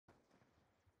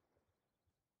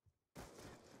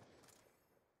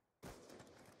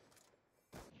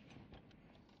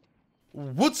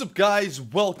What's up guys,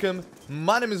 welcome,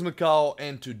 my name is Macau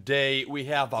and today we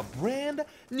have a brand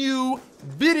new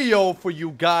video for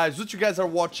you guys. What you guys are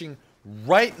watching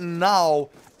right now,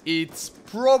 it's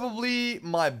probably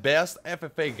my best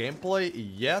FFA gameplay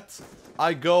yet.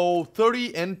 I go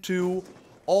 30-2,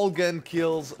 all gun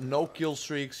kills, no kill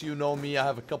streaks, you know me, I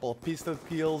have a couple of pistol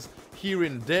kills here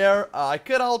and there. I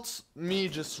cut out me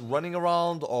just running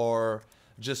around or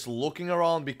just looking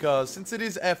around because since it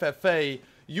is FFA,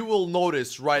 you will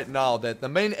notice right now that the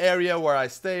main area where I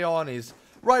stay on is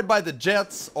right by the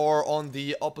jets or on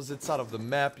the opposite side of the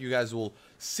map. You guys will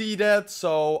see that.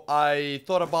 So I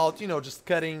thought about, just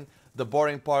cutting the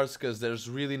boring parts because there's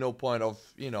really no point of,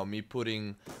 me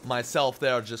putting myself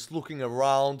there just looking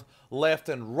around left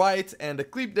and right. And the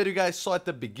clip that you guys saw at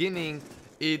the beginning,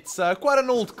 it's quite an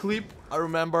old clip. I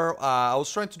remember I was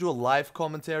trying to do a live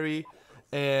commentary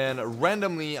and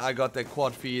randomly I got that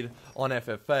quad feed on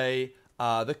FFA.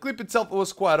 The clip itself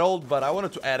was quite old, but I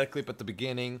wanted to add a clip at the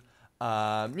beginning,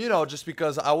 just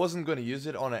because I wasn't going to use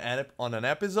it on an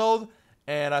episode,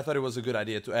 and I thought it was a good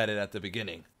idea to add it at the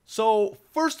beginning. So,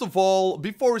 first of all,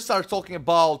 before we start talking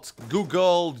about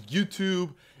Google,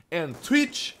 YouTube, and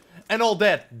Twitch, and all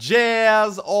that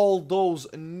jazz, all those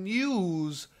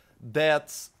news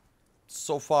that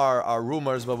so far are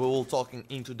rumors, but we will talking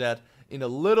into that in a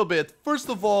little bit. First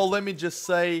of all, let me just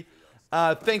say,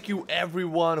 thank you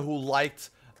everyone who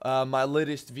liked my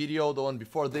latest video, the one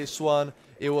before this one.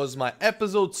 It was my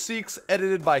episode 6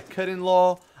 edited by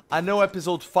Cut-in-Law. I know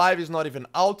episode 5 is not even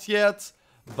out yet,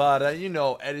 but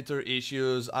editor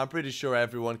issues, I'm pretty sure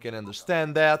everyone can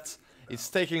understand that. It's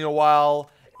taking a while,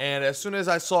 and as soon as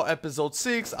I saw episode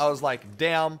 6, I was like,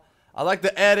 damn, I like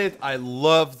the edit, I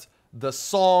loved the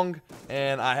song,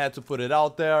 and I had to put it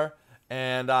out there.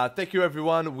 And thank you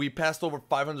everyone, we passed over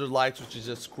 500 likes, which is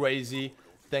just crazy.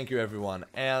 Thank you everyone.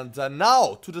 And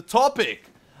now, to the topic.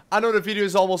 I know the video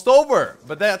is almost over,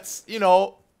 but that's, it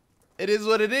is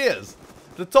what it is.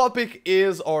 The topic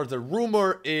is, or the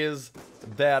rumor is,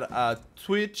 that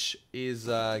Twitch is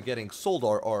getting sold,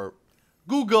 or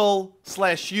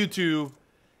Google/YouTube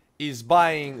is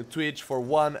buying Twitch for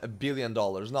 $1 billion.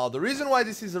 Now, the reason why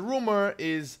this is a rumor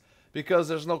is because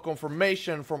there's no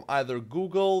confirmation from either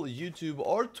Google, YouTube,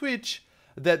 or Twitch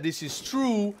that this is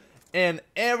true, and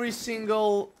every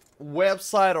single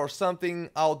website or something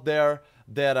out there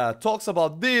that talks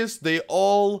about this, they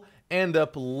all end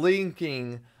up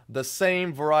linking the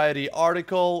same Variety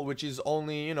article, which is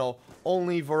only,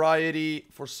 only Variety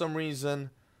for some reason,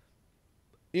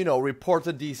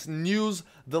 reported this news.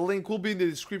 The link will be in the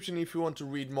description if you want to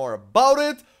read more about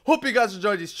it. Hope you guys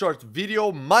enjoyed this short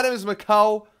video. My name is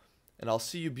Macau, and I'll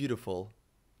see you beautiful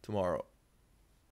tomorrow.